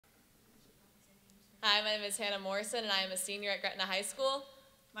Hi, my name is Hannah Morrison, and I am a senior at Gretna High School.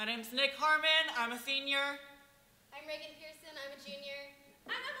 My name's Nick Harmon. I'm a senior. I'm Reagan Pearson. I'm a junior.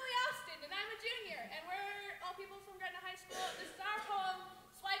 I'm Emily Austin, and I'm a junior. And we're all people from Gretna High School. This is our poem,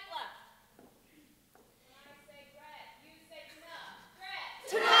 Swipe Left. When I say Gret, you say Tana. Gret.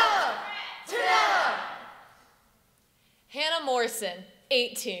 Tana! Tana! Hannah Morrison,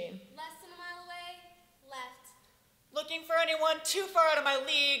 18. Less than a mile away, left. Looking for anyone too far out of my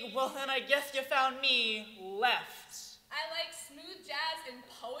league? Well, then I guess you found me. Left. I like smooth jazz and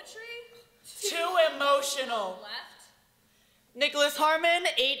poetry. Too emotional. Left. Nicholas Harmon,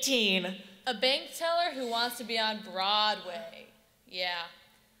 18. A bank teller who wants to be on Broadway. Yeah.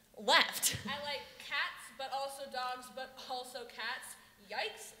 Left. I like cats, but also dogs, but also cats.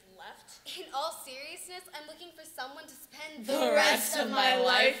 Yikes, left. In all seriousness, I'm looking for someone to spend The rest of my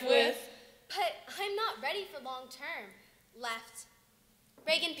life with. But I'm not ready for long term. Left.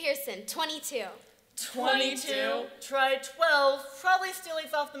 Reagan Pearson, 22. 22. Tried 12. Probably still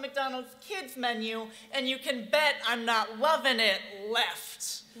eats off the McDonald's kids menu, and you can bet I'm not loving it.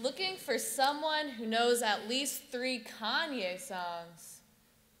 Left. Looking for someone who knows at least 3 Kanye songs.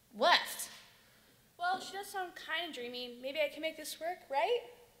 Left. Well, she does sound kind of dreamy. Maybe I can make this work, right?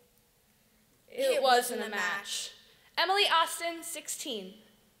 It wasn't a match. Emily Austin, 16.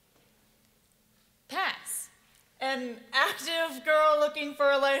 Pass. An active girl looking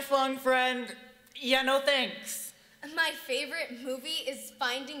for a lifelong friend. Yeah, no thanks. My favorite movie is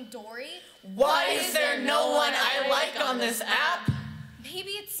Finding Dory. Why is there no one I like on this app?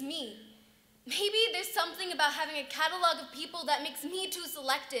 Maybe it's me. Maybe there's something about having a catalog of people that makes me too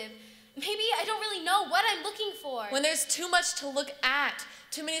selective. Maybe I don't really know what I'm looking for. When there's too much to look at,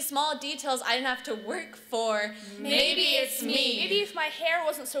 too many small details I didn't have to work for. Maybe it's me. Maybe if my hair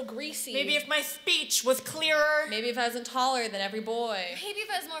wasn't so greasy. Maybe if my speech was clearer. Maybe if I wasn't taller than every boy. Maybe if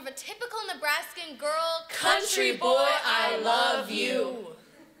I was more of a typical Nebraskan girl. Country boy, I love you.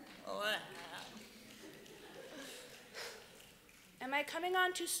 Am I coming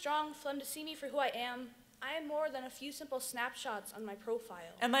on too strong for them to see me for who I am? I am more than a few simple snapshots on my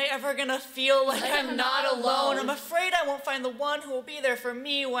profile. Am I ever gonna feel like I'm not alone? I'm afraid I won't find the one who will be there for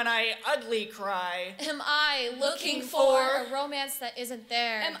me when I ugly cry. Am I looking for a romance that isn't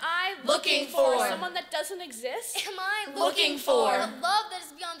there? Am I looking for someone that doesn't exist? Am I looking for a love that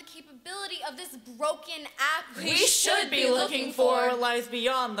is beyond the capability of this broken app? We should be looking for What lies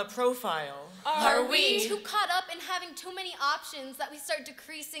beyond the profile? Are we too caught up in having too many options that we start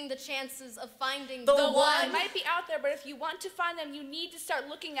decreasing the chances of finding the They one might be out there, but if you want to find them, you need to start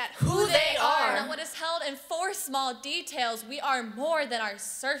looking at who they are? Not what is held in 4 small details. We are more than our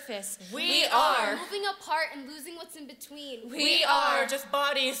surface. We are. moving apart and losing what's in between. We are. Just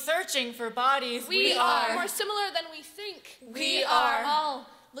bodies searching for bodies. We are more similar than we think. We are all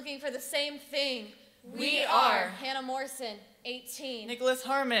looking for the same thing. We are. Hannah Morrison, 18. Nicholas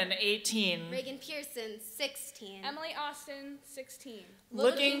Harmon, 18. Reagan Pearson, 16. Emily Austin, 16.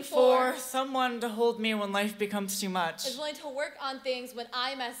 Looking for someone to hold me when life becomes too much. Is willing to work on things when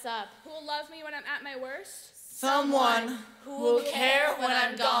I mess up. Who will love me when I'm at my worst? Someone who will care when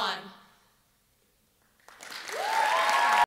I'm gone.